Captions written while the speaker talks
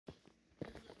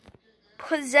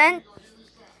present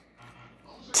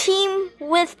Team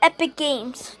with Epic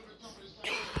Games.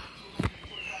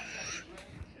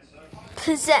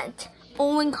 Present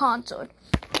Owen console.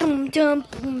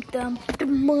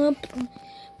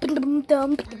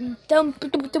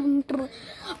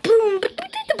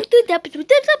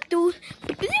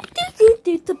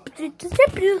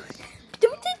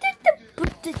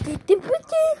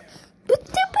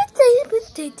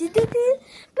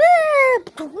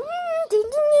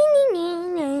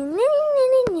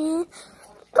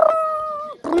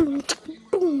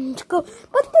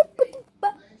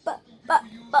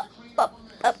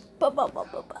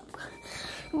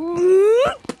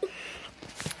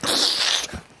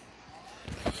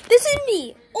 This is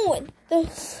me, Owen,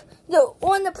 the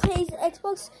one that plays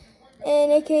Xbox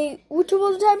and aka YouTube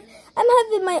all the time. I'm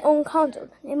having my own console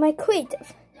in my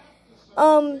creative.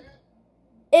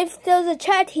 If there's a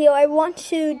chat here, I want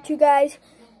you guys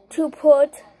to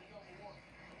put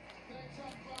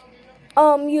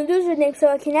your username so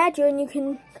I can add you and you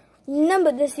can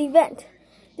remember this event.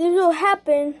 This will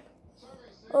happen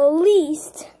at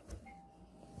least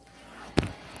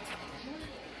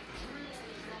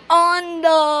on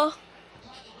the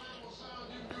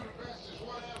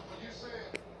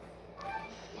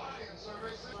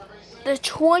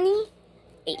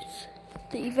 28th.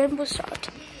 The event will start.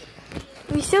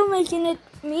 We're still making it.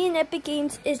 Me and Epic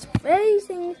Games is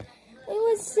racing. I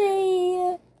would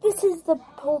say this is the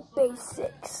Pro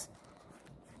Basics.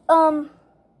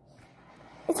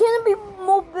 It's gonna be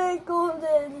more bigger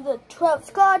than the Travis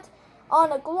Scott,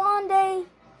 on a Grande,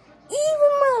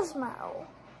 even Marshmallow.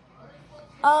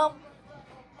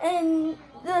 And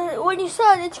when you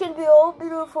start, it's gonna be all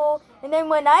beautiful, and then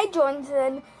when I join,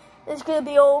 then it's gonna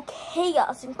be all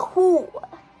chaos and cool.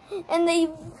 And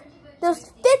there's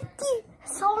 50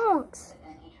 songs.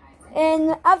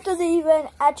 And after the event,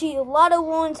 actually a lot of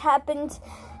runs happens,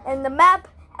 and the map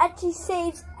actually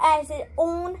saves as its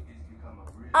own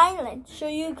island. So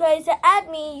you guys that add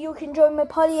me, you can join my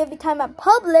party every time I'm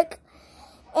public,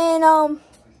 and I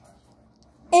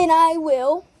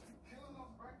will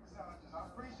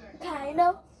kind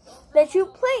of let you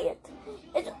play it.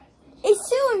 It's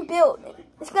still in building.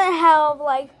 It's gonna have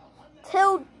like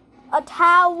a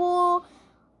tower,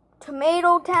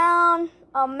 Tomato Town,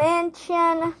 a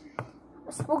mansion,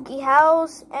 a spooky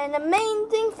house, and the main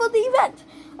thing for the event.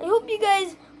 I hope you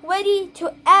guys ready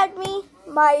to add me.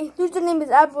 My username is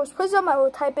Adverse Prism. I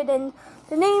will type it in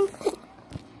the name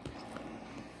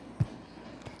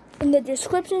in the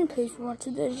description. Please watch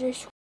the description.